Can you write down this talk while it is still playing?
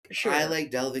For sure. I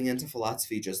like delving into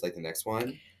philosophy just like the next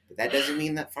one, but that doesn't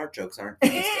mean that fart jokes aren't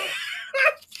funny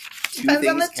still. Depends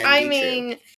on the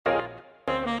timing.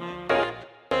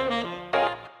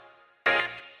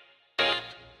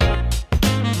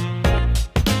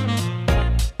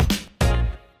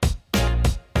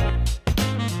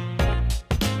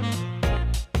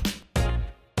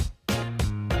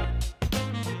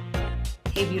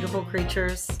 Hey, beautiful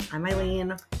creatures. I'm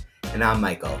Eileen. And I'm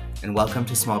Michael, and welcome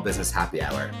to Small Business Happy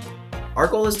Hour. Our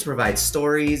goal is to provide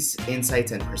stories,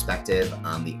 insights, and perspective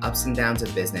on the ups and downs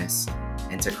of business,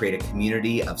 and to create a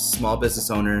community of small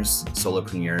business owners,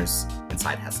 solopreneurs, and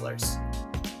side hustlers.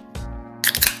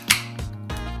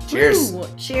 Cheers! Ooh,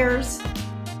 cheers!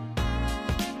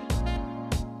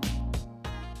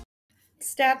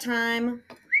 Stat time.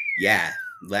 Yeah,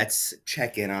 let's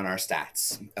check in on our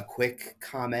stats. A quick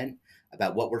comment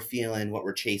about what we're feeling, what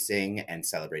we're chasing, and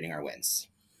celebrating our wins.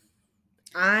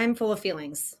 I'm full of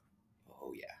feelings.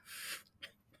 Oh, yeah.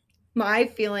 My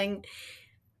feeling,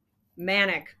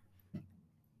 manic.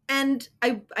 And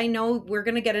I know we're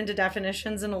going to get into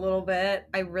definitions in a little bit.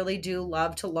 I really do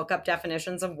love to look up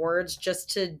definitions of words just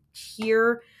to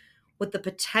hear what the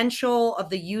potential of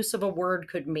the use of a word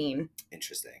could mean.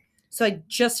 Interesting. So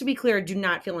just to be clear, I do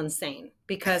not feel insane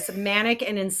because manic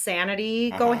and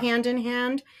insanity go hand in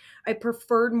hand. I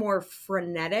preferred more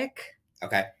frenetic.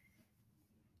 Okay.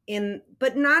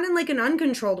 But not in like an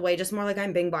uncontrolled way, just more like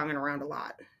I'm bing bonging around a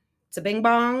lot. It's a bing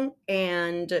bong,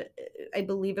 and I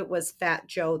believe it was Fat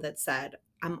Joe that said,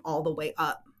 I'm all the way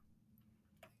up.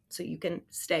 So you can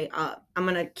stay up. I'm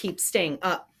going to keep staying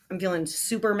up. I'm feeling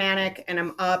super manic and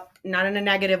I'm up, not in a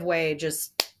negative way,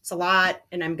 just it's a lot,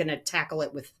 and I'm going to tackle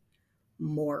it with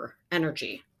more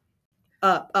energy.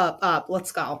 Up, up, up.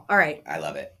 Let's go. All right. I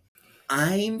love it.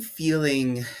 I'm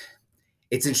feeling,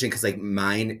 it's interesting because like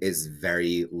mine is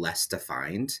very less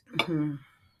defined,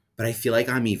 but I feel like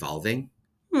I'm evolving.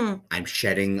 I'm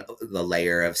shedding the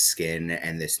layer of skin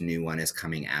and this new one is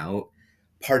coming out.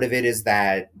 Part of it is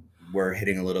that we're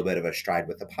hitting a little bit of a stride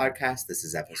with the podcast. This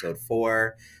is episode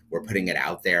 4. We're putting it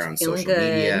out there on social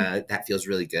media. That feels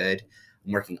really good.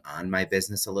 I'm working on my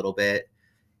business a little bit.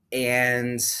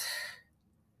 And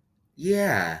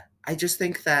yeah, I just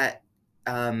think that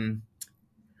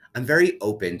I'm very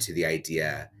open to the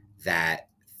idea that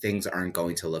things aren't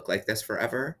going to look like this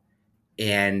forever,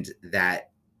 and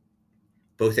that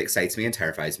both excites me and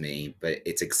terrifies me, but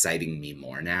it's exciting me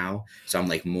more now. So I'm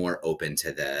like more open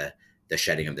to the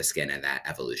shedding of the skin and that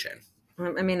evolution.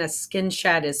 I mean, a skin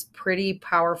shed is pretty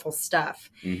powerful stuff.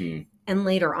 Mm-hmm. And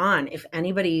later on, if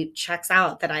anybody checks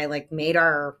out that I like made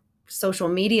our social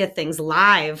media things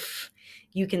live,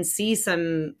 you can see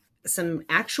some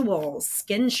actual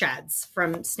skin sheds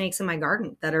from snakes in my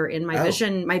garden that are in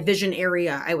my vision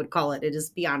area, I would call it. It is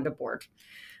beyond a board.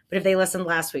 But if they listened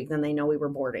last week, then they know we were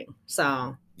boarding.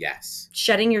 So yes,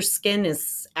 shedding your skin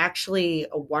is actually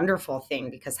a wonderful thing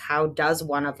because how does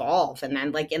one evolve? And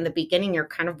then like in the beginning, you're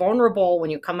kind of vulnerable when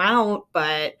you come out,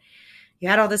 but you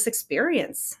had all this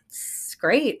experience. It's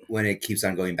great. When it keeps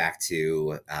on going back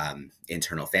to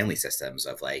internal family systems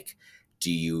of like,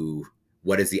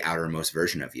 what is the outermost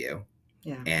version of you?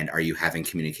 Yeah. And are you having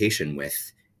communication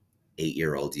with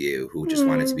 8-year-old you who just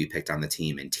wanted to be picked on the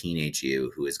team, and teenage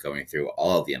you who is going through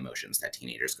all of the emotions that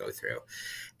teenagers go through,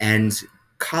 and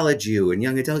college you and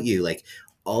young adult you, like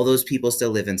all those people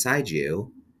still live inside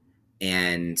you.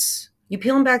 And you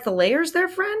peeling back the layers there,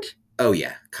 friend? Oh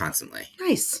yeah, constantly.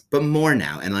 Nice. But more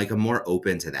now, and like I'm more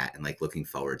open to that and like looking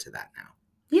forward to that now.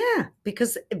 Yeah,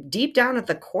 because deep down at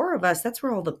the core of us, that's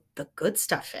where all the good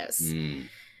stuff is. And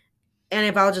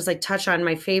if I'll just like touch on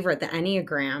my favorite, the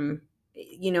Enneagram,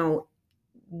 you know,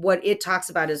 what it talks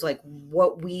about is like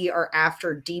what we are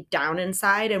after deep down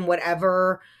inside, and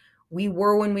whatever we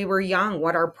were when we were young,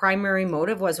 what our primary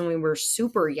motive was when we were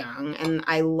super young. And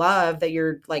I love that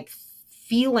you're like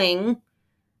feeling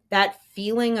that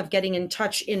feeling of getting in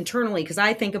touch internally. Cause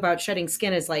I think about shedding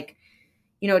skin as like,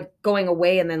 you know, going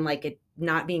away and then like it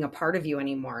not being a part of you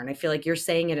anymore. And I feel like you're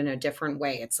saying it in a different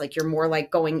way. It's like you're more like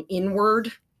going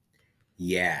inward.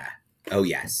 Yeah. Oh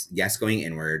yes. Yes. Going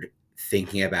inward,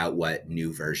 thinking about what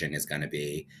new version is going to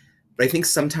be. But I think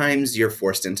sometimes you're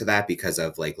forced into that because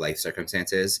of like life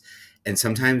circumstances. And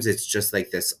sometimes it's just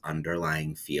like this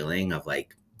underlying feeling of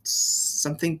like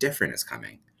something different is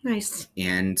coming. Nice.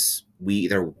 And we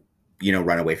either, you know,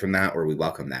 run away from that or we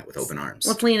welcome that with open arms.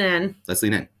 Let's lean in.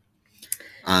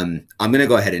 I'm going to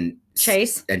go ahead and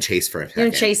chase for a second. You're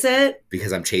going to chase it?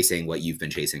 Because I'm chasing what you've been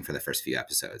chasing for the first few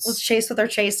episodes. Let's chase with our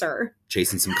chaser.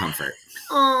 Chasing some comfort.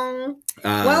 Oh,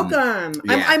 welcome.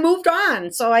 Yeah. I moved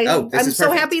on, so I'm so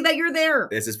perfect. happy that you're there.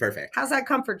 This is perfect. How's that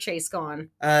comfort chase going?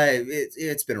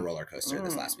 It's been a roller coaster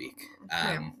this last week.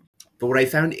 But what I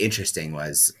found interesting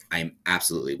was I'm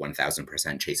absolutely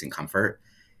 1000% chasing comfort.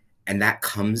 And that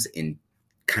comes in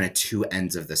kind of two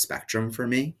ends of the spectrum for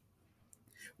me.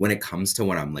 When it comes to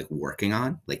what I'm like working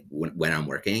on, like when I'm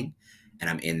working and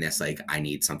I'm in this, like, I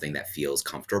need something that feels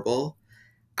comfortable,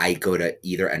 I go to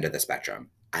either end of the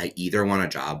spectrum. I either want a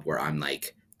job where I'm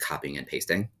like copying and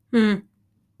pasting,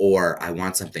 or I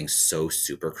want something so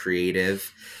super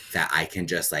creative that I can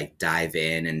just like dive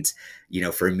in. And,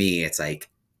 for me, it's like,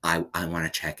 I want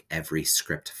to check every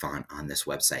script font on this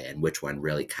website and which one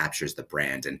really captures the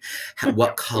brand and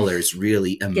what colors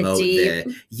really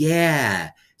emote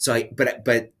yeah. So but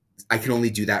I can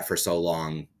only do that for so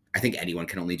long. I think anyone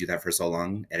can only do that for so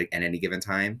long at any given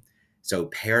time. So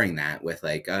pairing that with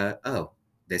like,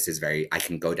 this is I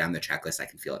can go down the checklist. I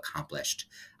can feel accomplished.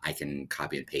 I can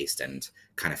copy and paste and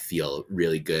kind of feel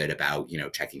really good about,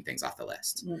 checking things off the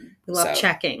list. We love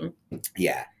checking.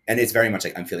 Yeah. And it's very much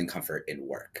like I'm feeling comfort in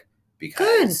work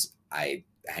because I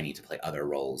need to play other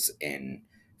roles in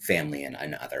family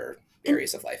and other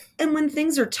areas of life. And when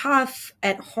things are tough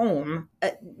at home,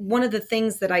 one of the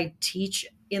things that I teach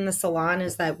in the salon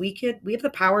is that we have the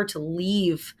power to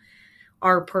leave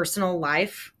our personal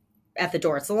life at the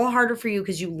door. It's a little harder for you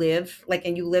because you live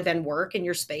and work in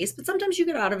your space, but sometimes you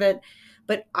get out of it.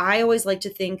 But I always like to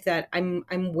think that I'm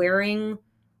wearing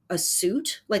a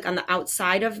suit like on the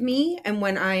outside of me, and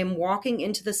when I am walking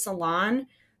into the salon,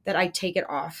 that I take it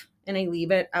off and I leave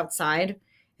it outside,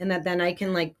 and that then I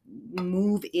can like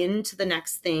move into the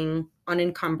next thing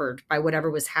unencumbered by whatever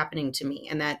was happening to me.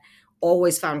 And that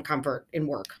always found comfort in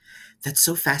work. That's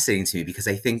so fascinating to me because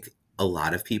I think a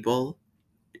lot of people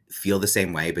feel the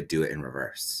same way, but do it in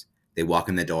reverse. They walk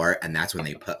in the door and that's when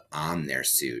they put on their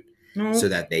suit so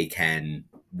that they can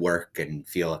work and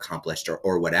feel accomplished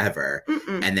or whatever.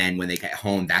 And then when they get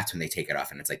home, that's when they take it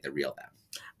off and it's like the real them.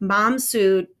 Mom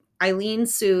suit, Eileen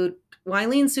suit. Well,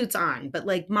 Eileen suit's on, but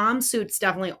like mom suit's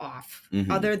definitely off.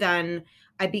 Other than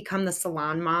I become the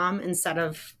salon mom instead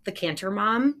of the canter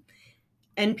mom.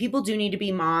 And people do need to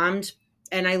be mommed.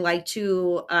 And I like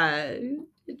to,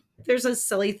 there's a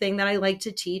silly thing that I like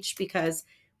to teach because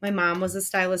my mom was a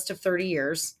stylist of 30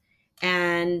 years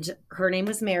and her name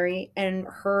was Mary and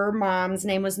her mom's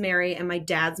name was Mary and my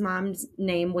dad's mom's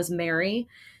name was Mary.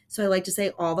 So I like to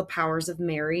say all the powers of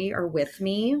Mary are with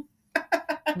me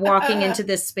walking into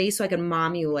this space so I can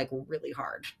mom you like really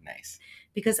hard. Nice.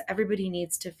 Because everybody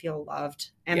needs to feel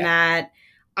loved and that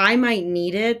I might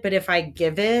need it, but if I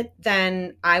give it,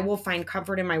 then I will find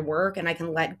comfort in my work and I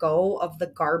can let go of the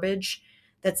garbage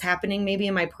that's happening maybe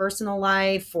in my personal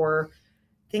life or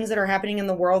things that are happening in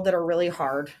the world that are really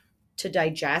hard to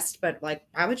digest. But like,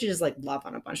 why would you just like love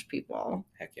on a bunch of people?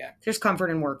 Heck yeah. There's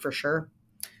comfort in work for sure.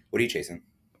 What are you chasing?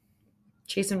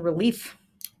 Chasing relief.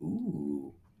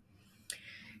 Ooh.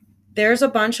 There's a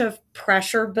bunch of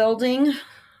pressure building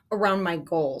around my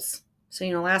goals. So,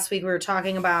 last week we were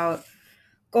talking about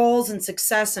goals and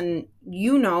success, and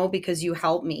because you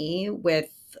helped me with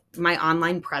my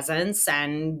online presence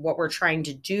and what we're trying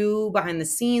to do behind the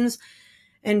scenes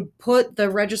and put the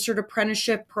registered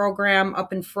apprenticeship program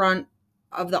up in front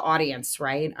of the audience,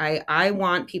 right? I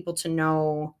want people to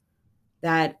know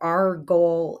that our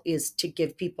goal is to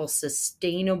give people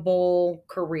sustainable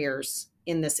careers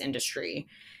in this industry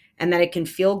and that it can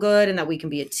feel good and that we can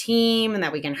be a team and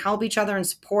that we can help each other and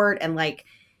support. And like,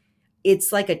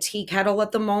 it's like a tea kettle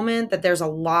at the moment that there's a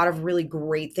lot of really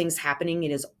great things happening.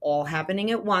 It is all happening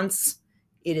at once.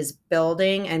 It is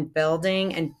building and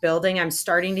building and building. I'm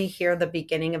starting to hear the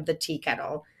beginning of the tea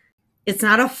kettle. It's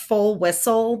not a full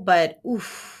whistle, but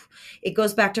oof, it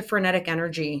goes back to frenetic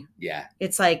energy. Yeah.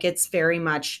 It's like, it's very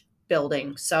much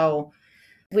building. So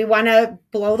we want to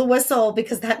blow the whistle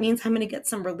because that means I'm going to get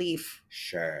some relief.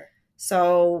 Sure.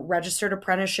 So registered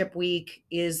apprenticeship week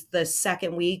is the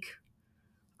second week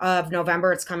of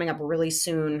November. It's coming up really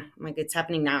soon. Like it's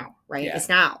happening now, right? Yeah. It's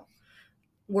now.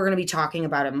 We're going to be talking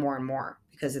about it more and more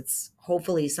because it's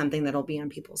hopefully something that'll be on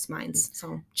people's minds.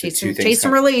 So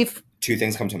chasing relief. Two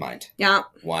things come to mind. Yeah.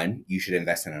 One, you should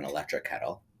invest in an electric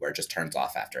kettle where it just turns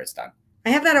off after it's done. I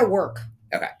have that at work.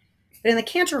 Okay. But in the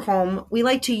canter home, we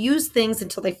like to use things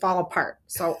until they fall apart.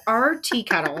 So our tea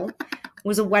kettle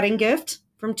was a wedding gift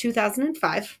from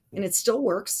 2005 and it still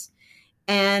works.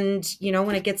 And,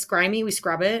 when it gets grimy, we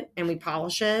scrub it and we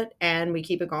polish it and we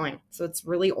keep it going. So it's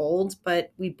really old,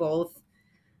 but we both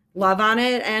love on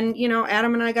it. And,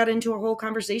 Adam and I got into a whole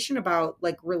conversation about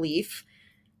like relief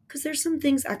Because there's some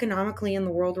things economically in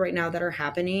the world right now that are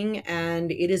happening,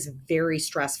 and it is very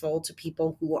stressful to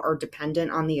people who are dependent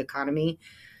on the economy.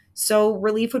 So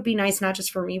relief would be nice, not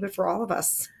just for me, but for all of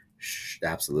us.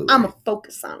 Absolutely. I'm going to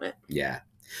focus on it. Yeah.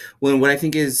 Well, what I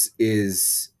think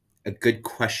is a good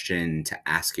question to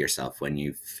ask yourself when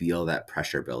you feel that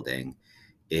pressure building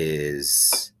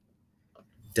is,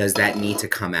 does that need to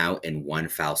come out in one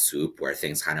foul swoop where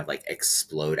things kind of like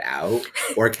explode out?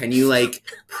 Or can you like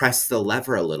press the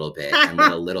lever a little bit and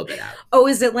let a little bit out? Oh,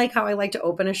 is it like how I like to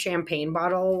open a champagne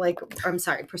bottle? Like, I'm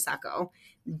sorry, Prosecco.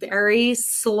 Very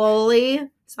slowly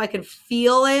so I can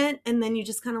feel it. And then you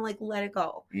just kind of like let it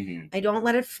go. Mm-hmm. I don't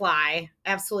let it fly.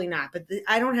 Absolutely not. But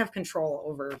I don't have control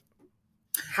over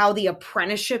how the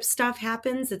apprenticeship stuff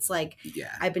happens. It's like,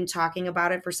 I've been talking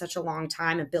about it for such a long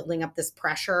time and building up this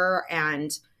pressure,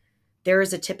 and there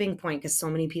is a tipping point because so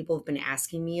many people have been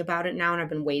asking me about it now, and I've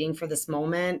been waiting for this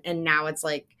moment. And now it's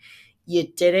like, you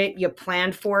did it, you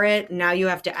planned for it, now you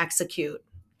have to execute.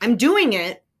 I'm doing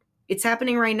it. It's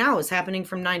happening right now. It's happening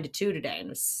from 9 to 2 today,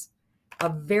 and it's a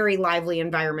very lively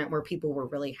environment where people were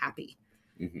really happy.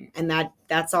 Mm-hmm. And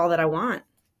that's all that I want.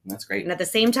 That's great. And at the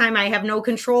same time, I have no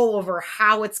control over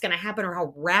how it's going to happen or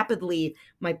how rapidly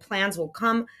my plans will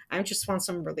come. I just want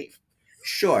some relief.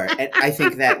 Sure. And I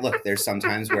think that, look, there's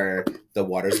sometimes where the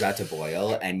water's about to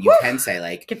boil and you can say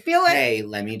like, can feel it. Hey,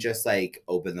 let me just like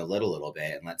open the lid a little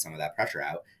bit and let some of that pressure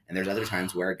out. And there's other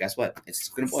times where, guess what? It's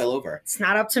going to boil over. It's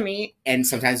not up to me. And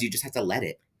sometimes you just have to let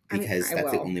it because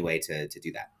that's the only way to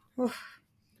do that.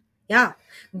 Yeah.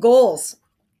 Goals.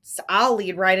 So I'll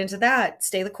lead right into that.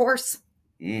 Stay the course.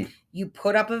 You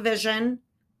put up a vision.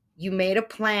 You made a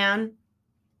plan.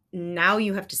 Now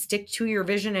you have to stick to your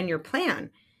vision and your plan.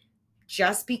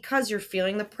 Just because you're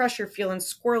feeling the pressure, feeling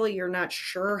squirrely, you're not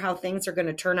sure how things are going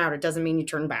to turn out, it doesn't mean you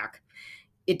turn back.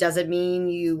 It doesn't mean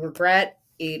you regret.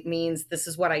 It means this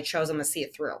is what I chose. I'm going to see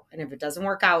it through. And if it doesn't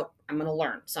work out, I'm going to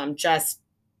learn. So I'm just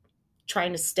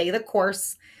trying to stay the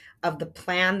course of the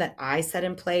plan that I set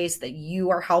in place, that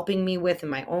you are helping me with in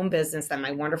my own business, that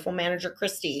my wonderful manager,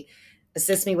 Christy,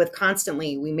 assists me with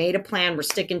constantly. We made a plan, we're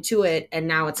sticking to it, and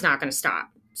now it's not going to stop.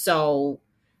 So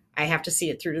I have to see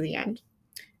it through to the end.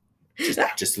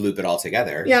 Just loop it all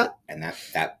together. Yeah. And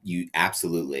that you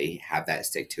absolutely have that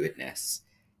stick-to-itness.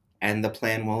 And the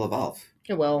plan will evolve.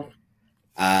 It will.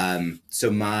 So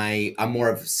I'm more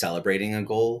of celebrating a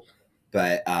goal,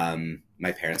 but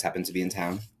my parents happen to be in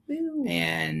town. Ooh.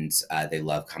 And they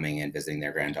love coming and visiting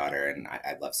their granddaughter, and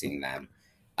I love seeing them.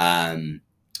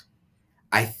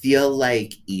 I feel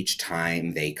like each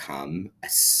time they come,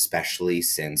 especially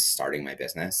since starting my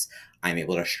business, I'm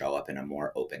able to show up in a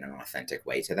more open and authentic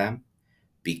way to them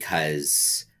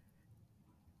because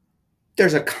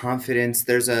there's a confidence,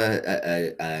 there's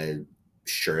a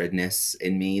sureness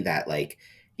in me that, like,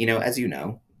 you know, as you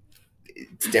know,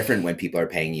 it's different when people are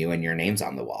paying you and your name's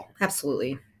on the wall.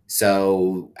 Absolutely.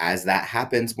 So as that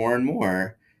happens more and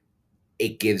more,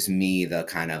 it gives me the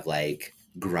kind of like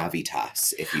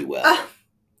gravitas, if you will. Oh,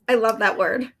 I love that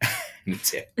word. Me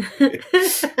too.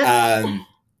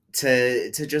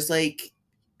 To just like,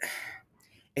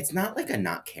 it's not like a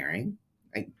not caring.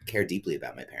 I care deeply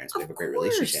about my parents. We have a great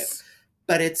relationship,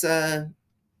 but it's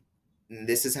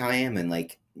this is how I am, and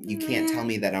like you can't tell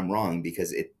me that I'm wrong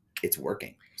because it's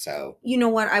working. So you know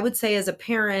what I would say as a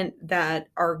parent, that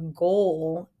our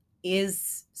goal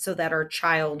is so that our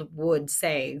child would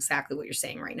say exactly what you're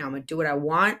saying right now. I'm going to do what I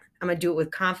want. I'm going to do it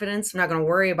with confidence. I'm not going to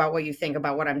worry about what you think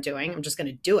about what I'm doing. I'm just going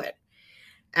to do it.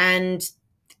 And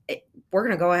we're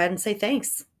going to go ahead and say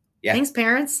thanks. Yeah. Thanks,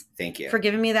 parents. Thank you for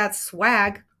giving me that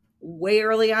swag way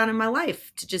early on in my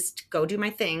life to just go do my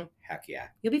thing. Heck yeah.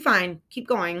 You'll be fine. Keep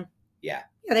going. Yeah.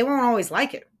 Yeah, they won't always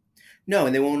like it. No,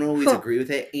 and they won't always agree with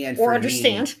it. And or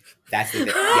understand. Me, that's the thing.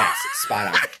 Yes,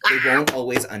 spot on. They won't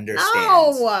always understand.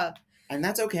 No. And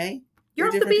that's okay. You're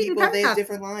off the beaten path. They have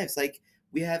different lives. Like,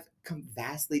 we have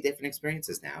vastly different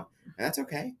experiences now. And that's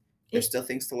okay. There's still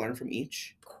things to learn from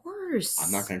each. Of course.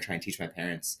 I'm not going to try and teach my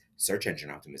parents search engine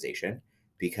optimization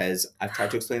because I've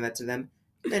tried to explain that to them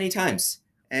many times.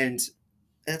 And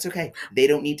that's okay. They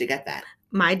don't need to get that.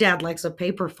 My dad likes a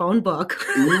paper phone book.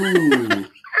 Ooh.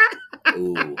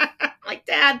 Ooh. Like,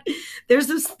 Dad, there's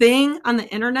this thing on the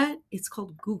internet. It's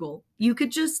called Google. You could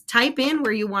just type in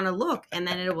where you want to look and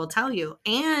then it will tell you.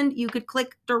 And you could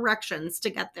click directions to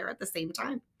get there at the same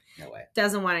time. No way.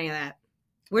 Doesn't want any of that.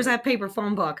 Where's that paper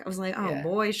phone book? I was like, oh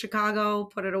boy, Chicago,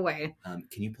 put it away.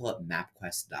 Can you pull up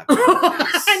mapquest.com?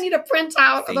 I need a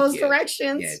printout of those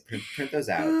directions. Yeah, print those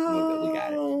out. We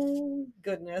got it. Oh,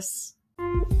 goodness.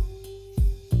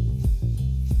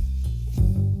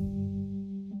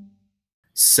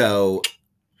 So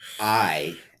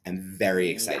I am very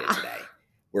excited today.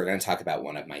 We're going to talk about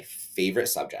one of my favorite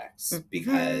subjects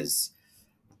because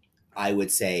I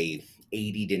would say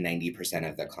 80 to 90%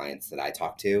 of the clients that I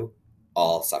talk to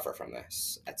all suffer from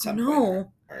this at some point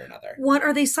or another. What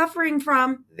are they suffering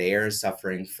from? They're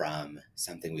suffering from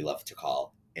something we love to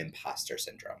call imposter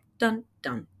syndrome. Dun,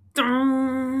 dun,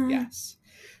 dun. Yes.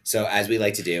 So as we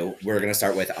like to do, we're going to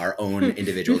start with our own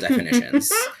individual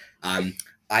definitions.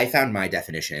 I found my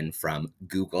definition from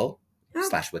Google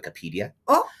 /Wikipedia.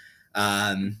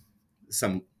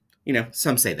 Some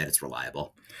say that it's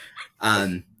reliable.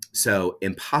 So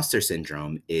imposter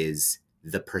syndrome is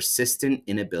the persistent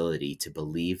inability to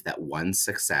believe that one's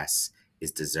success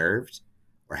is deserved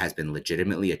or has been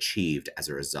legitimately achieved as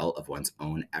a result of one's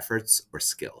own efforts or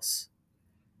skills.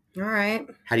 All right.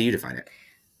 How do you define it?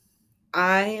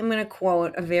 I am going to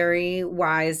quote a very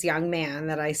wise young man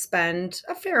that I spend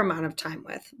a fair amount of time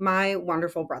with, my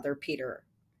wonderful brother, Peter.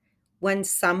 When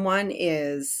someone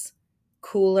is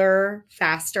cooler,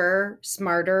 faster,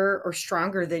 smarter, or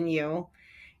stronger than you,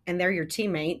 and they're your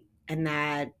teammate, and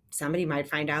that somebody might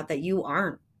find out that you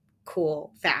aren't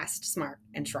cool, fast, smart,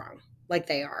 and strong like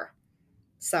they are.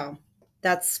 So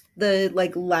that's the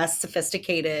less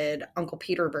sophisticated Uncle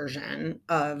Peter version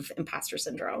of imposter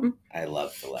syndrome. I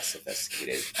love the less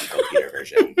sophisticated Uncle Peter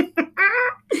version.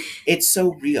 It's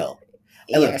so real.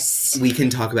 Yes. Look, we can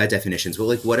talk about definitions,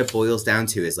 but what it boils down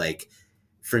to is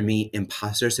for me,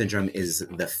 imposter syndrome is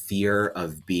the fear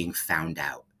of being found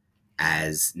out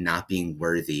as not being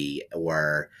worthy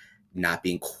or not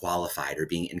being qualified or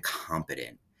being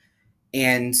incompetent.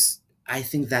 And I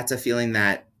think that's a feeling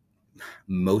that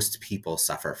most people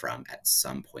suffer from at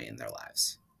some point in their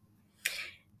lives.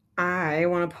 I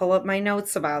want to pull up my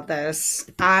notes about this.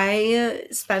 I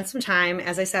spent some time,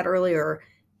 as I said earlier,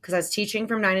 because I was teaching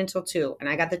from 9 until 2, and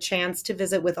I got the chance to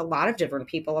visit with a lot of different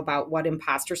people about what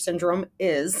imposter syndrome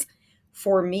is.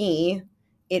 For me,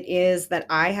 it is that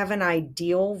I have an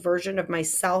ideal version of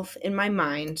myself in my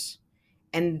mind,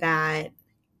 and that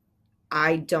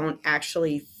I don't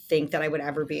actually think that I would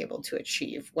ever be able to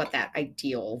achieve what that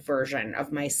ideal version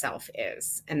of myself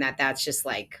is. And that's just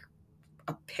like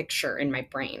a picture in my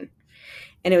brain.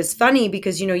 And it was funny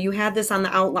because, you had this on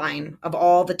the outline of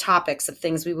all the topics of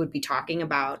things we would be talking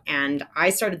about. And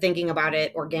I started thinking about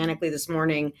it organically this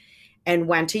morning and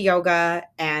went to yoga,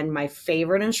 and my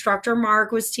favorite instructor,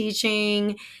 Mark, was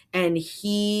teaching, and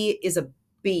he is a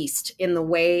beast in the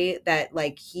way that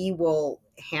he will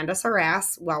hand us our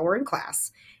ass while we're in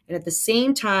class and at the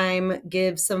same time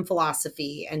give some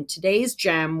philosophy. And today's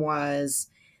gem was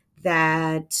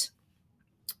that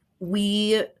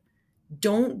we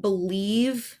don't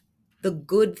believe the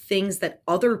good things that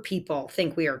other people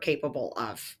think we are capable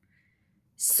of.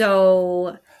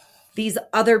 So these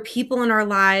other people in our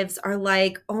lives are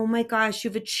like, oh my gosh,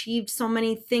 you've achieved so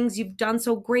many things. You've done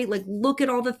so great. Look at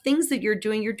all the things that you're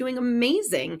doing. You're doing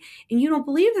amazing. And you don't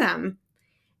believe them.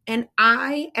 And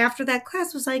I, after that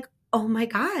class, was like, oh my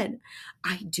God,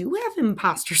 I do have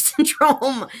imposter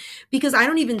syndrome because I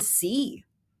don't even see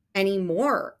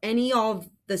anymore any of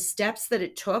the steps that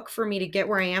it took for me to get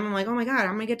where I am. I'm like, oh my God,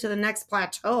 I'm going to get to the next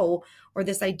plateau or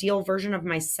this ideal version of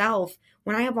myself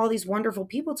when I have all these wonderful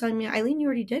people telling me, Eileen, you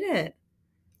already did it.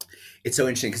 It's so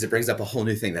interesting because it brings up a whole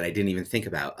new thing that I didn't even think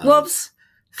about. Whoops.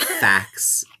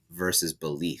 Facts versus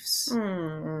beliefs.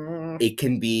 It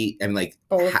can be,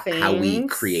 how we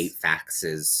create facts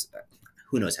is,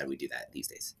 who knows how we do that these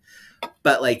days.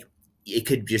 But it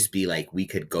could just be we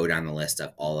could go down the list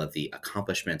of all of the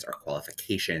accomplishments or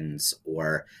qualifications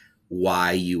or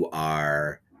why you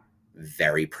are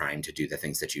very primed to do the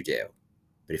things that you do.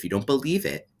 But if you don't believe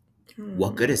it,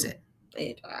 what good is it?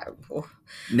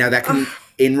 Now that can,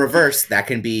 in reverse, that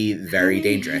can be very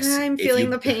dangerous. I'm feeling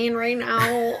the pain right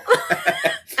now.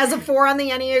 As a 4 on the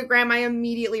Enneagram, I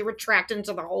immediately retract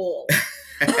into the hole.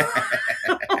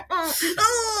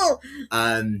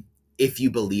 If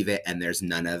you believe it and there's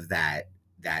none of that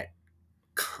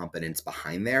competence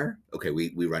behind there, okay,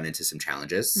 we run into some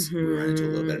challenges. Mm-hmm. We run into a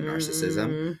little bit of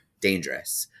narcissism.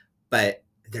 Dangerous. But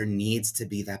there needs to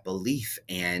be that belief.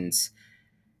 And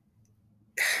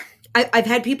I've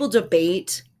had people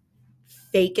debate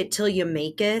fake it till you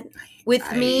make it with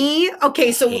me.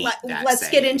 Okay, so let's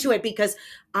get into it, because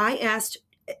I asked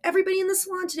everybody in the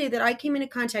salon today that I came into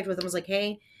contact with and was like,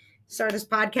 hey, started this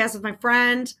podcast with my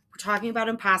friend. We're talking about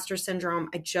imposter syndrome.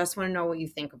 I just want to know what you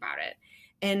think about it.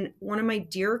 And one of my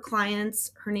dear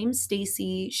clients, her name's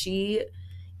Stacy. She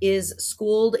is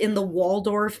schooled in the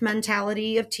Waldorf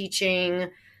mentality of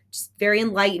teaching, just very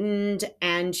enlightened.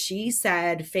 And she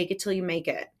said, fake it till you make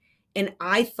it. And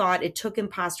I thought it took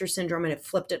imposter syndrome and it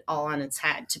flipped it all on its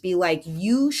head to be like,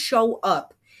 you show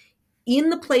up in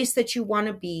the place that you want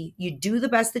to be. You do the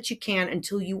best that you can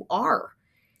until you are.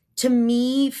 To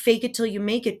me, fake it till you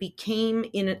make it became,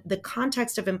 in the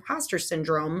context of imposter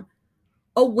syndrome,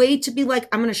 a way to be like,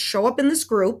 I'm going to show up in this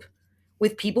group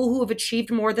with people who have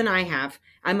achieved more than I have.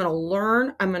 I'm going to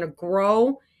learn, I'm going to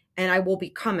grow, and I will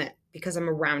become it because I'm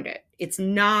around it. It's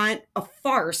not a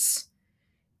farce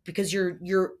because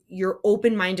you're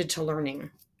open-minded to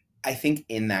learning. I think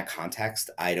in that context,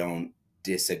 I don't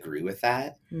disagree with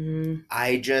that.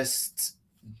 I just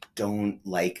don't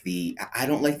like the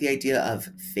idea of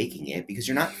faking it, because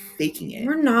you're not faking it.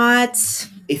 We're not.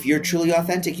 If you're truly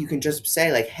authentic, you can just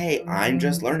say like, hey, I'm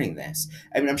just learning this.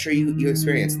 I mean, I'm sure you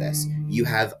experience this. You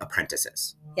have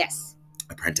apprentices. Yes.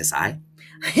 Apprentice I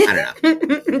don't know.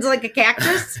 It's like a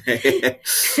cactus.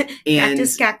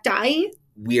 Cactus, cacti.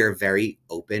 We are very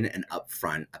open and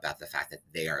upfront about the fact that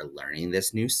they are learning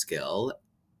this new skill,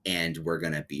 and we're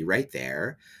going to be right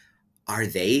there. Are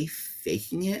they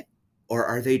faking it, or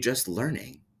are they just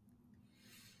learning?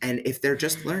 And if they're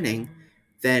just learning,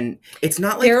 then it's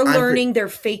not like they're learning, they're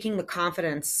faking the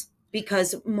confidence.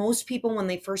 Because most people, when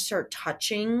they first start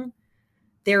touching,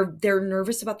 they're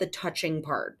nervous about the touching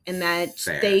part, and that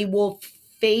they will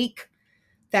fake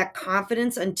that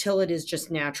confidence until it is just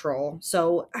natural.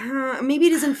 So maybe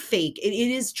it isn't fake. It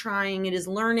is trying, it is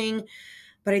learning.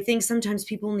 But I think sometimes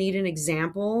people need an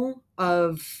example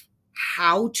of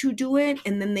how to do it,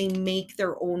 and then they make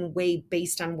their own way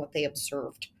based on what they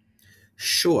observed.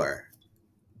 Sure.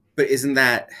 But isn't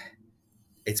that,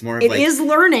 it's more of it is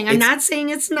learning. I'm not saying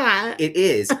it's not. It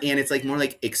is. And it's like more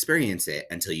like experience it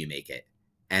until you make it.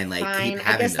 And like fine, keep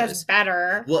having I guess that's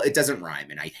better. Well, it doesn't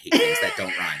rhyme, and I hate things that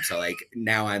don't rhyme. So like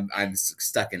now I'm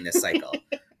stuck in this cycle.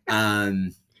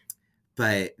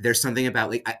 But there's something about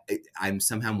like I'm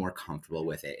somehow more comfortable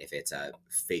with it if it's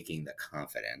faking the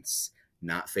confidence,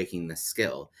 not faking the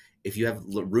skill. If you have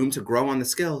room to grow on the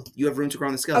skill, you have room to grow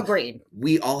on the skill. Agreed.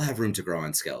 We all have room to grow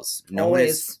on skills. No one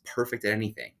is perfect at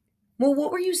anything. Well,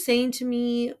 what were you saying to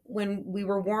me when we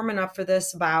were warming up for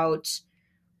this about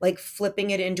like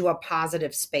flipping it into a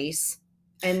positive space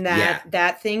and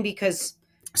that thing? Because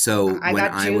I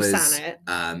got juice on it.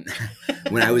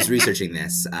 When I was researching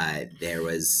this, I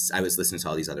was listening to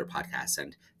all these other podcasts,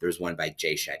 and there was one by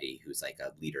Jay Shetty, who's like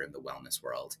a leader in the wellness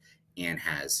world and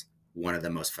has one of the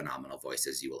most phenomenal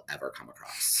voices you will ever come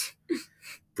across.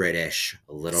 British,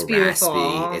 a little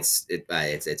raspy. It's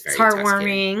very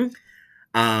heartwarming.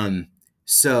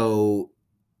 So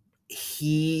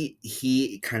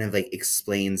he kind of like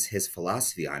explains his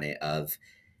philosophy on it of,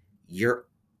 you're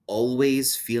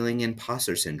always feeling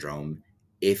imposter syndrome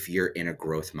if you're in a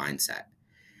growth mindset.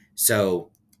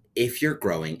 So if you're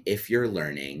growing, if you're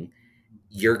learning,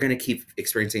 you're going to keep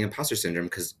experiencing imposter syndrome,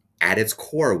 because at its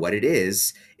core, what it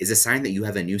is a sign that you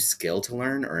have a new skill to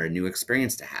learn or a new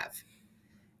experience to have.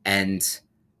 And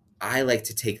I like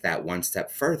to take that one step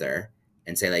further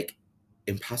and say, like,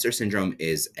 imposter syndrome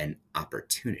is an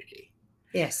opportunity.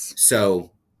 Yes.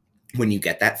 So when you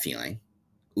get that feeling,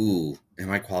 ooh,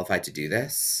 am I qualified to do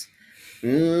this?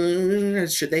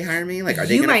 Should they hire me? Like, are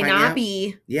they going to find me out? You might not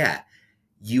be. Yeah.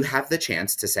 You have the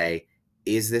chance to say,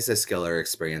 is this a skill or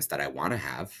experience that I want to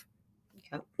have?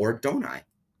 Yep. Or don't I?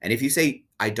 And if you say,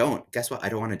 I don't, guess what? I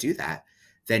don't want to do that.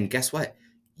 Then guess what?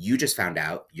 You just found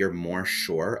out you're more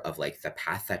sure of like the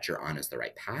path that you're on is the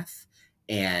right path.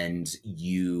 And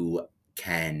you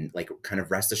can like kind of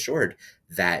rest assured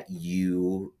that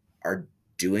you are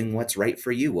doing what's right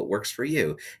for you, what works for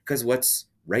you. Because what's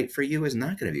right for you is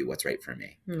not going to be what's right for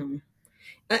me. And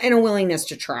a willingness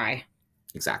to try.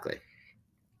 Exactly.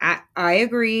 I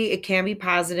agree. It can be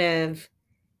positive,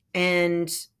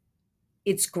 and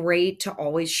it's great to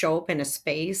always show up in a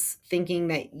space thinking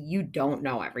that you don't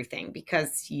know everything,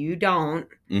 because you don't.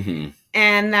 Mm-hmm.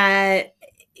 And that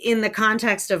in the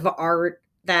context of art,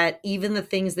 that even the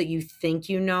things that you think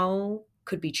you know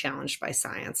could be challenged by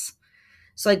science.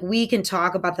 So like we can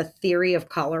talk about the theory of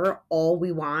color all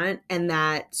we want, and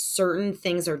that certain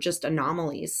things are just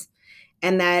anomalies.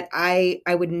 And that I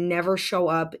would never show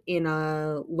up in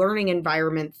a learning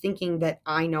environment thinking that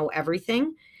I know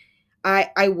everything.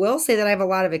 I will say that I have a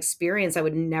lot of experience. I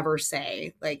would never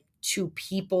say like to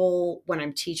people when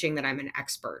I'm teaching that I'm an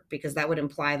expert, because that would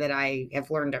imply that I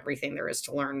have learned everything there is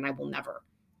to learn, and I will never.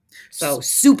 So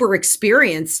super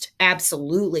experienced,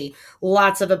 absolutely.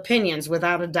 Lots of opinions,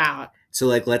 without a doubt. So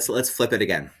like let's flip it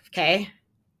again. Okay.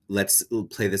 Let's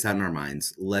play this out in our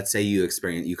minds. Let's say you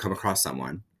come across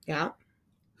someone. Yeah.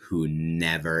 Who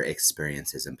never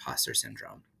experiences imposter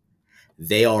syndrome.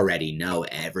 they already know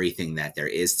everything that there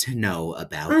is to know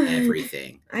about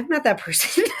everything. I've met that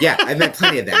person. Yeah, I've met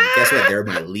plenty of them. Guess what? They're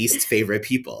my least favorite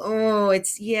people. Oh,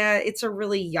 it's a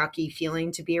really yucky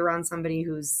feeling to be around somebody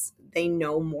they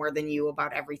know more than you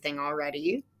about everything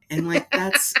already. And like,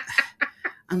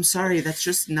 I'm sorry, that's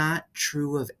just not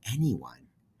true of anyone.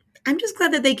 I'm just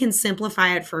glad that they can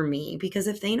simplify it for me, because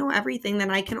if they know everything, then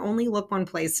I can only look one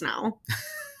place now.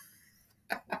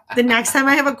 The next time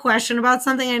I have a question about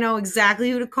something, I know exactly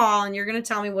who to call, and you're going to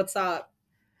tell me what's up.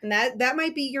 And that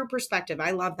might be your perspective.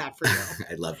 I love that for you.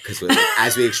 I love, because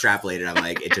as we extrapolated, I'm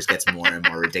like, it just gets more and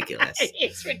more ridiculous.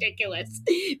 It's ridiculous.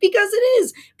 Because it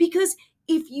is. Because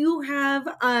if you have,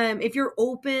 if you're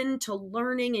open to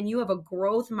learning and you have a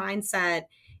growth mindset,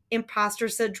 imposter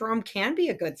syndrome can be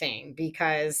a good thing,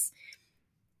 because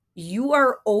you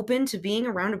are open to being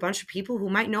around a bunch of people who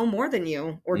might know more than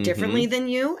you or differently than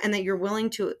you, and that you're willing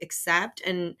to accept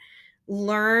and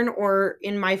learn, or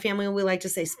in my family, we like to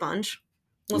say sponge.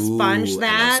 We'll sponge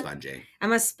that. I love sponging. I'm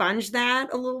going to sponge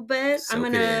that a little bit. I'm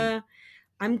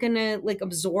going to like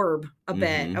absorb a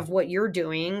bit of what you're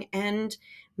doing. And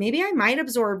maybe I might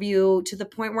absorb you to the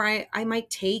point where I might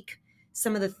take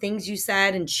some of the things you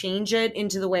said and change it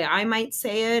into the way I might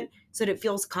say it, so that it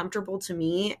feels comfortable to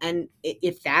me. And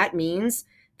if that means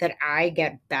that I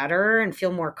get better and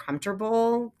feel more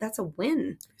comfortable, that's a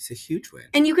win. It's a huge win.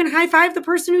 And you can high five the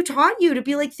person who taught you, to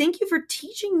be like, thank you for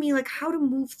teaching me like how to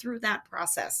move through that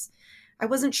process. I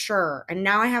wasn't sure. And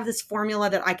now I have this formula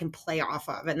that I can play off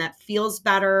of, and that feels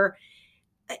better.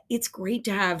 It's great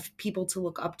to have people to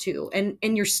look up to, and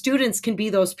your students can be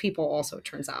those people also, it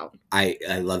turns out. I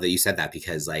love that you said that,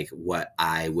 because like what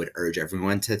I would urge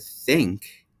everyone to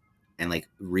think and like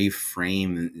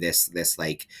reframe this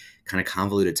like kind of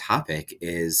convoluted topic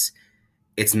is,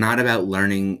 it's not about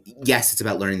learning. Yes, it's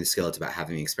about learning the skill. It's about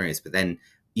having the experience, but then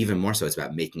even more so, it's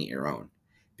about making it your own.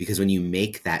 Because when you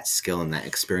make that skill and that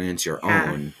experience your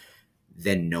own,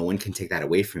 then no one can take that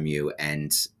away from you.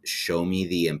 And show me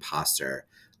the imposter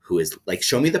who is like,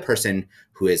 show me the person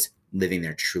who is living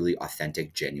their truly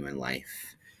authentic, genuine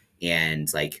life.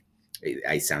 And like,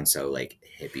 I sound so like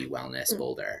hippie wellness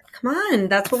Boulder. Come on,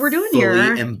 that's what we're doing fully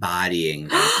here. Embodying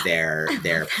their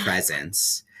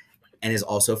presence, and is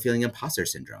also feeling imposter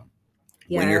syndrome.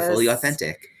 Yes. When you're fully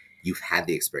authentic, you've had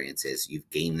the experiences, you've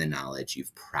gained the knowledge,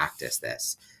 you've practiced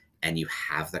this, and you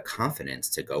have the confidence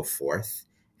to go forth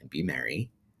and be merry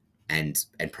and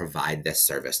provide this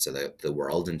service to the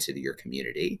world and to your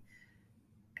community.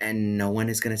 And no one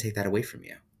is going to take that away from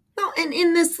you. Well, and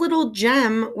in this little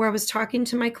gem where I was talking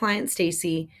to my client,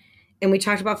 Stacy, and we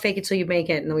talked about fake it till you make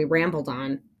it, and then we rambled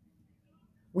on,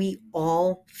 we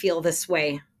all feel this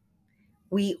way.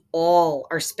 We all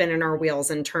are spinning our wheels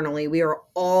internally. We are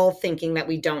all thinking that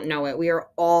we don't know it. We are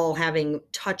all having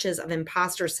touches of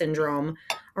imposter syndrome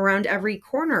around every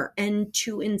corner. And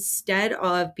to, instead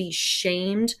of be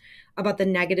shamed about the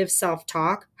negative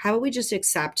self-talk, how about we just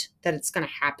accept that it's going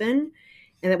to happen,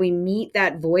 and that we meet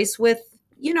that voice with,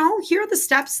 here are the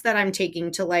steps that I'm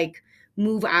taking to like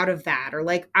move out of that. Or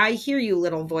like, I hear you,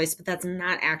 little voice, but that's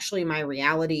not actually my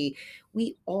reality.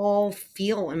 We all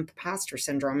feel imposter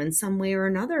syndrome in some way or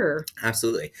another.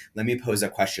 Absolutely. Let me pose a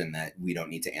question that we don't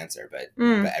need to answer, but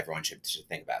everyone should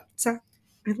think about. So,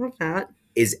 I love that.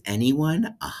 Is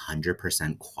anyone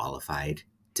 100% qualified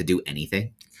to do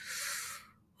anything?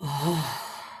 Oh,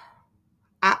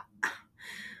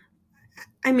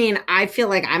 I mean, I feel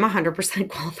like I'm 100%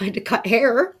 qualified to cut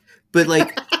hair. But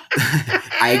like,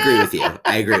 I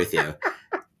agree with you.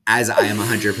 As I am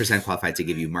 100% qualified to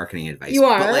give you marketing advice. You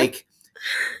are. But like,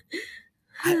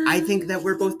 I think that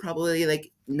we're both probably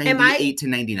like 98 to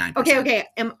 99%. Okay.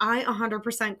 Am I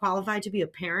 100% qualified to be a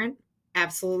parent?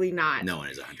 Absolutely not. No one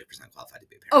is 100% qualified to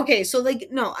be a parent. Okay, so like,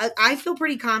 no, I feel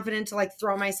pretty confident to like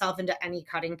throw myself into any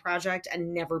cutting project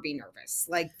and never be nervous.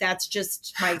 Like, that's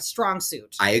just my strong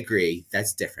suit. I agree.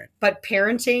 That's different. But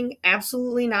parenting,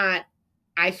 absolutely not.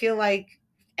 I feel like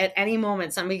at any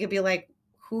moment somebody could be like,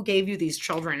 who gave you these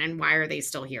children and why are they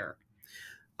still here?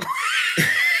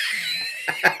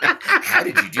 How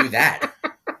did you do that?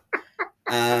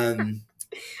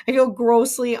 I feel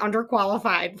grossly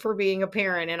underqualified for being a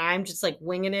parent, and I'm just like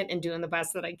winging it and doing the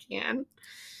best that I can.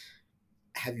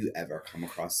 Have you ever come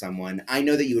across someone? I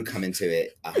know that you would come into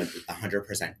it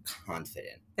 100%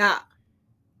 confident. Yeah.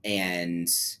 And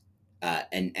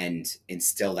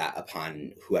instill that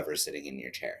upon whoever's sitting in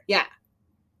your chair. Yeah.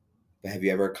 But have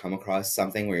you ever come across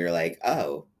something where you're like,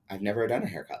 oh, I've never done a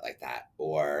haircut like that,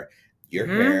 or your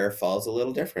hair falls a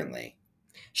little differently?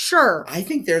 Sure. I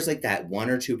think there's like that 1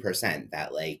 or 2%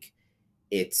 that like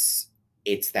it's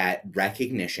that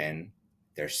recognition.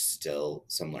 There's still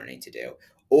some learning to do.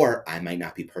 or I might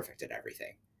not be perfect at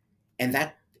everything. And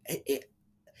that,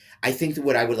 I think that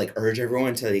what I would like urge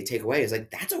everyone to take away is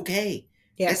like, that's okay.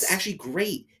 Yes. That's actually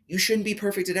great. You shouldn't be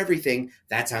perfect at everything.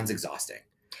 That sounds exhausting.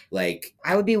 Like,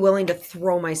 I would be willing to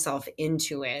throw myself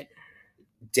into it.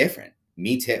 Different.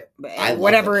 Me too. I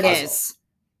whatever it is.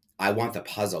 I want the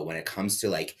puzzle when it comes to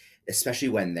like, especially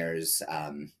when there's,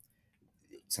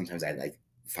 sometimes I like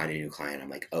find a new client. I'm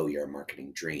like, oh, you're a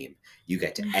marketing dream. You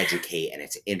get to educate and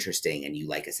it's interesting and you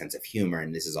like a sense of humor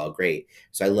and this is all great.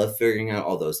 So I love figuring out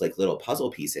all those like little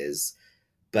puzzle pieces,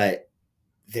 but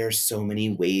there's so many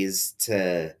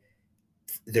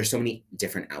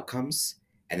different outcomes.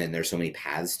 And then there's so many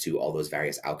paths to all those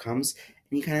various outcomes.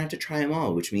 And you kind of have to try them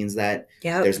all, which means that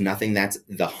there's nothing that's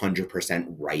the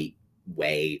 100% right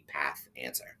way, path,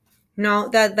 answer. No,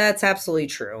 that's absolutely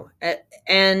true.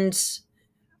 And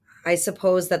I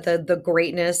suppose that the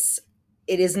greatness,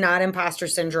 it is not imposter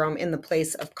syndrome in the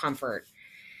place of comfort.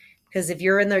 Because if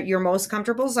you're in your most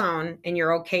comfortable zone and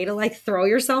you're okay to like throw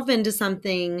yourself into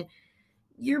something,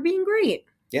 you're being great.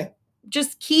 Yeah.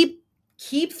 Just keep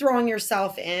throwing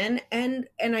yourself in. And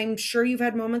I'm sure you've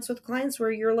had moments with clients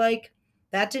where you're like,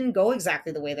 that didn't go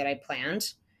exactly the way that I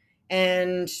planned.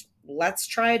 And let's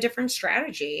try a different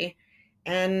strategy.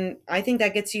 And I think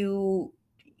that gets you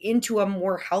into a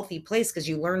more healthy place because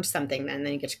you learned something and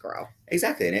then you get to grow.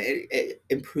 Exactly. And it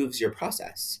improves your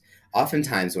process.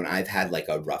 Oftentimes when I've had like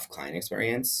a rough client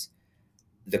experience,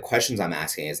 the questions I'm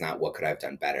asking is not what could I have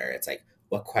done better. It's like,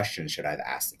 what questions should I have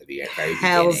asked at the very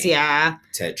beginning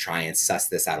to try and suss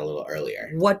this out a little earlier?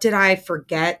 What did I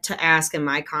forget to ask in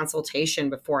my consultation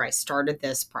before I started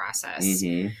this process?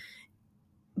 Mm-hmm.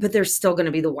 But there's still going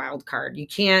to be the wild card. You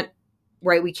can't,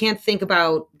 right? We can't think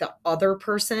about the other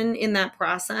person in that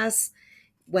process.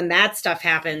 When that stuff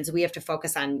happens, we have to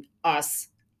focus on us,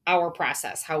 our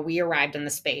process, how we arrived in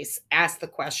the space, ask the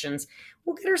questions.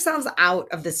 We'll get ourselves out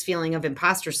of this feeling of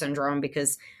imposter syndrome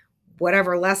because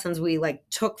whatever lessons we like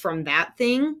took from that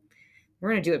thing, we're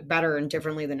going to do it better and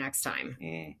differently the next time.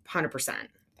 100%. 1,000%.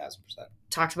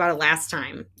 Talked about it last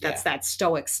time. That's that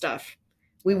stoic stuff.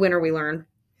 We win or we learn.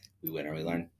 We win or we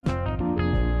learn.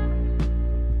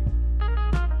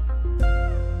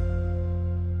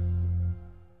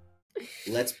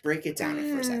 Let's break it down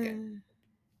for a second.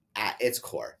 At its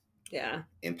core,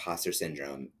 imposter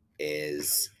syndrome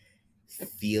is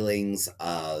feelings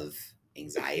of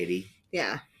anxiety,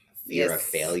 fear of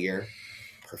failure,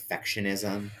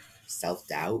 perfectionism,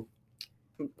 self-doubt,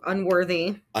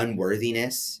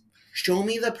 unworthiness. Show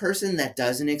me the person that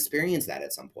doesn't experience that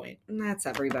at some point. That's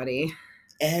everybody.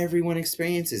 Everyone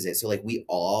experiences it. So like we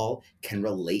all can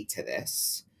relate to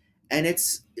this. And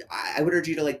I would urge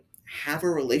you to like have a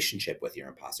relationship with your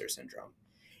imposter syndrome.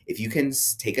 If you can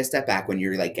take a step back when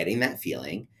you're like getting that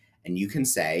feeling and you can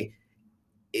say,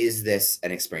 is this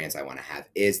an experience I want to have?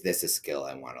 Is this a skill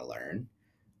I want to learn?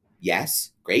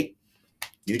 Yes. Great.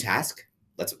 New task.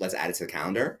 Let's add it to the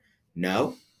calendar.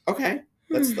 No. Okay.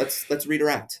 Let's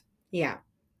redirect. Yeah.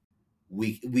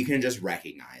 We can just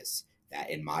recognize that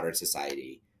in modern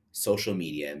society, social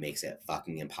media makes it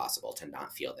fucking impossible to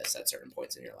not feel this at certain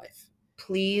points in your life.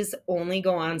 Please only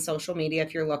go on social media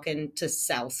if you're looking to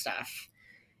sell stuff.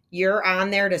 You're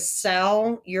on there to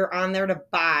sell. You're on there to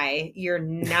buy. You're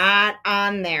not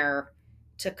on there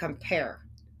to compare.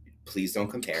 Please don't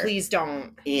compare. Please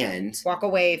don't. And walk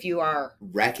away if you are.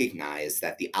 Recognize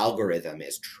that the algorithm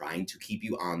is trying to keep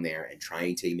you on there and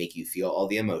trying to make you feel all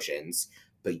the emotions,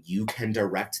 but you can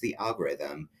direct the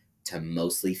algorithm to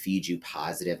mostly feed you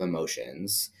positive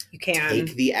emotions. You can.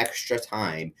 Take the extra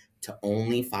time to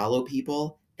only follow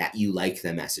people that you like the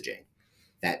messaging,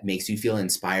 that makes you feel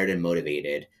inspired and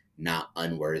motivated, not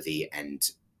unworthy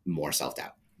and more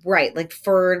self-doubt. Right. Like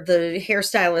for the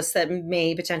hairstylists that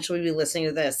may potentially be listening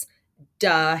to this,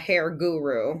 Da Hair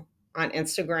Guru on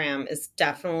Instagram is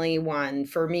definitely one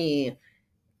for me.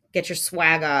 Get your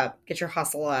swag up, get your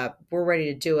hustle up. We're ready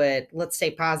to do it. Let's stay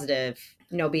positive.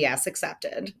 No BS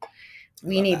accepted.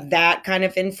 We need that kind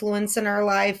of influence in our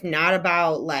life, not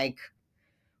about like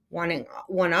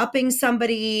one-upping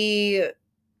somebody.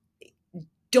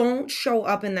 Don't show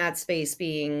up in that space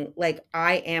being like,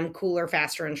 I am cooler,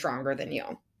 faster, and stronger than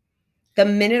you. The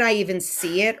minute I even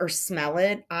see it or smell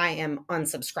it, I am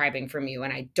unsubscribing from you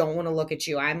and I don't want to look at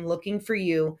you. I'm looking for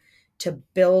you to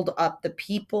build up the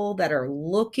people that are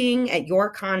looking at your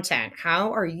content.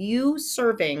 How are you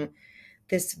serving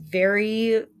this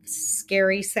very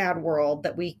scary, sad world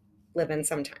that we live in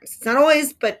sometimes? It's not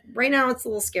always, but right now it's a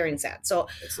little scary and sad. So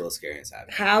it's a little scary and sad.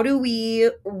 How do we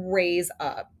raise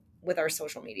up with our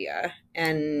social media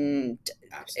and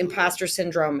imposter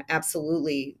syndrome?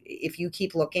 Absolutely. If you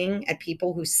keep looking at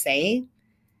people who say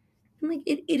I'm like,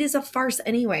 it is a farce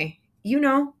anyway.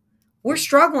 We're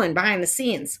struggling behind the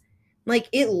scenes. Like,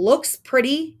 it looks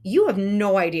pretty. You have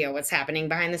no idea what's happening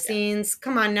behind the scenes.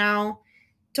 Come on now.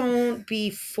 Don't be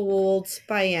fooled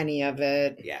by any of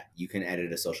it. Yeah, you can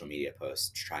edit a social media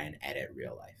post. Try and edit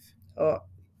real life. Oh,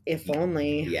 if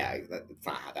only. Yeah, that's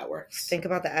not how that works. Think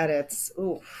about the edits.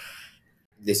 Ooh.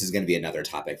 This is going to be another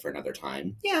topic for another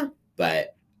time. Yeah.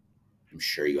 But I'm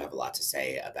sure you have a lot to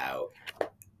say about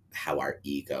how our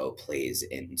ego plays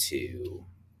into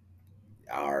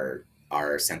our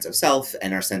sense of self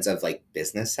and our sense of like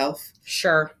business self.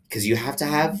 Sure. Because you have to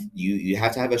have you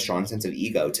have to have a strong sense of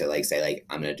ego to like say like,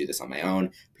 I'm going to do this on my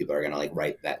own. People are going to like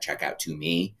write that check out to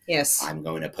me. Yes. I'm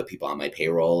going to put people on my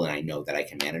payroll and I know that I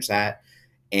can manage that.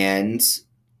 And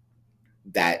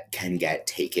that can get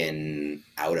taken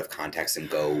out of context and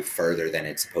go further than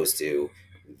it's supposed to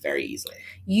very easily.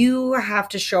 You have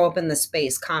to show up in the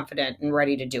space confident and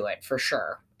ready to do it for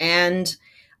sure. And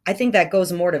I think that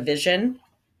goes more to vision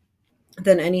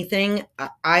than anything.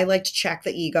 I like to check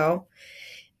the ego.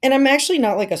 And I'm actually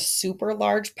not like a super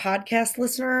large podcast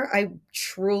listener. I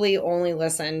truly only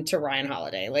listen to Ryan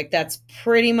Holiday. Like, that's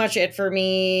pretty much it for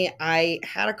me. I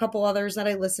had a couple others that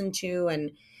I listened to,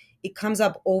 and it comes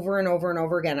up over and over and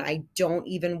over again. I don't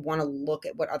even want to look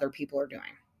at what other people are doing.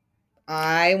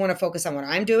 I want to focus on what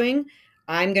I'm doing.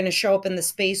 I'm going to show up in the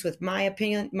space with my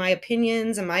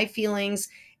opinions and my feelings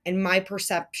and my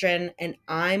perception. And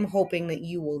I'm hoping that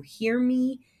you will hear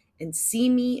me and see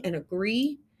me and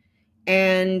agree.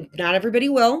 And not everybody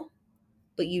will,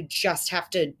 but you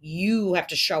have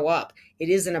to show up. It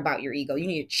isn't about your ego. You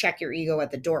need to check your ego at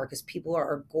the door, because people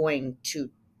are going to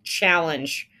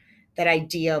challenge that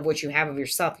idea of what you have of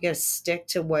yourself. You got to stick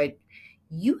to what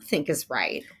you think is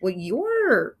right, what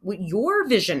your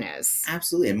vision is.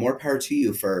 Absolutely. And more power to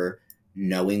you for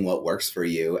knowing what works for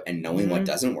you and knowing what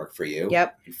doesn't work for you.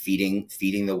 Yep. And feeding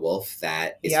the wolf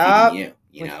that is feeding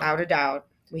you. Without a doubt.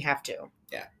 We have to.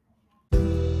 Yeah.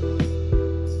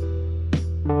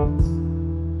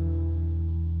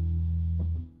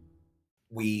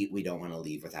 We don't want to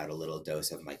leave without a little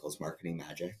dose of Michael's marketing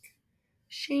magic.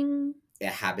 Shing. It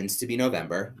happens to be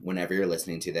November. Whenever you're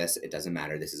listening to this, it doesn't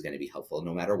matter. This is going to be helpful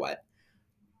no matter what.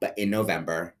 But in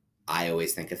November, I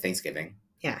always think of Thanksgiving.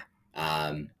 Yeah.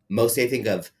 Mostly I think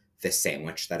of the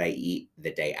sandwich that I eat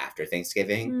the day after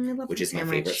Thanksgiving, which is my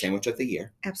favorite sandwich of the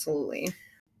year. Absolutely.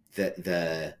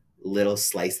 The little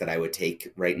slice that I would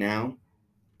take right now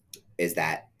is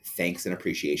that thanks and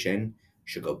appreciation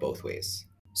should go both ways.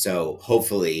 So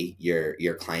hopefully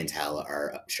your clientele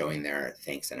are showing their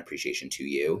thanks and appreciation to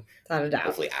you. Without a doubt.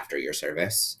 Hopefully after your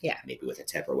service. Yeah. Maybe with a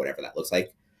tip or whatever that looks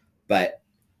like. But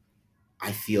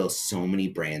I feel so many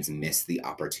brands miss the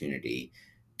opportunity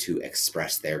to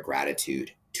express their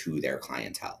gratitude to their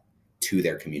clientele, to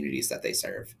their communities that they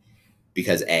serve.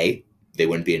 Because A, they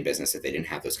wouldn't be in business if they didn't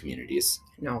have those communities.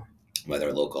 No.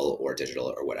 Whether local or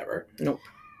digital or whatever. Nope.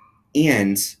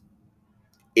 And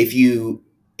if you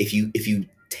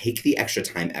take the extra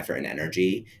time, effort, and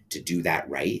energy to do that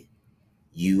right,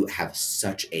 you have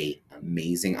such an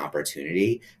amazing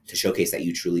opportunity to showcase that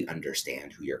you truly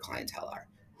understand who your clientele are,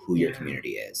 who your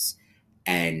community is.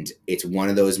 And it's one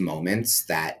of those moments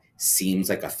that seems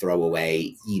like a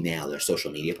throwaway email or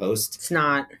social media post. It's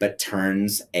not. But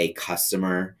turns a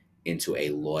customer into a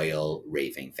loyal,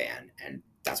 raving fan. And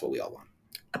that's what we all want.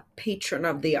 A patron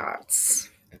of the arts.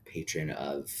 A patron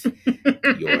of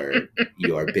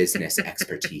your business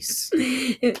expertise.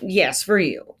 Yes, for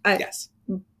you. Yes.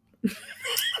 For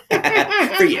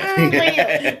you.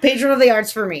 Patron of the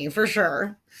arts for me, for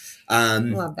sure.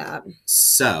 Love that.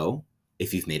 So,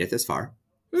 if you've made it this far,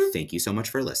 thank you so much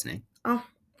for listening. Oh,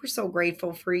 we're so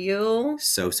grateful for you.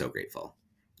 So grateful.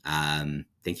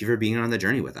 Thank you for being on the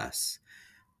journey with us.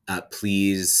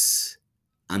 Please,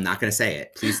 I'm not going to say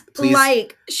it. Please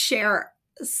like, share,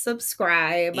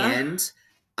 subscribe. And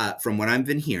from what I've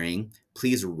been hearing,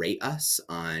 please rate us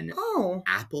on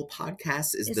Apple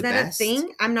Podcasts is the best. Is that a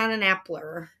thing? I'm not an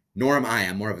Appler. Nor am I.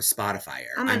 I'm more of a Spotifyer.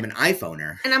 I'm an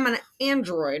iPhoner. And I'm an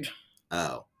Android.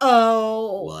 Oh.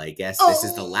 Well, I guess this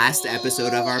is the last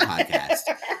episode of our podcast.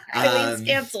 It's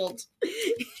canceled.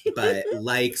 But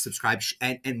like, subscribe,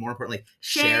 and more importantly,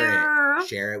 share it.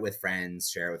 Share it with friends.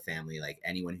 Share it with family. Like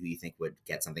anyone who you think would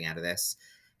get something out of this.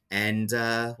 And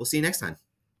we'll see you next time.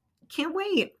 Can't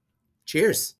wait. Cheers.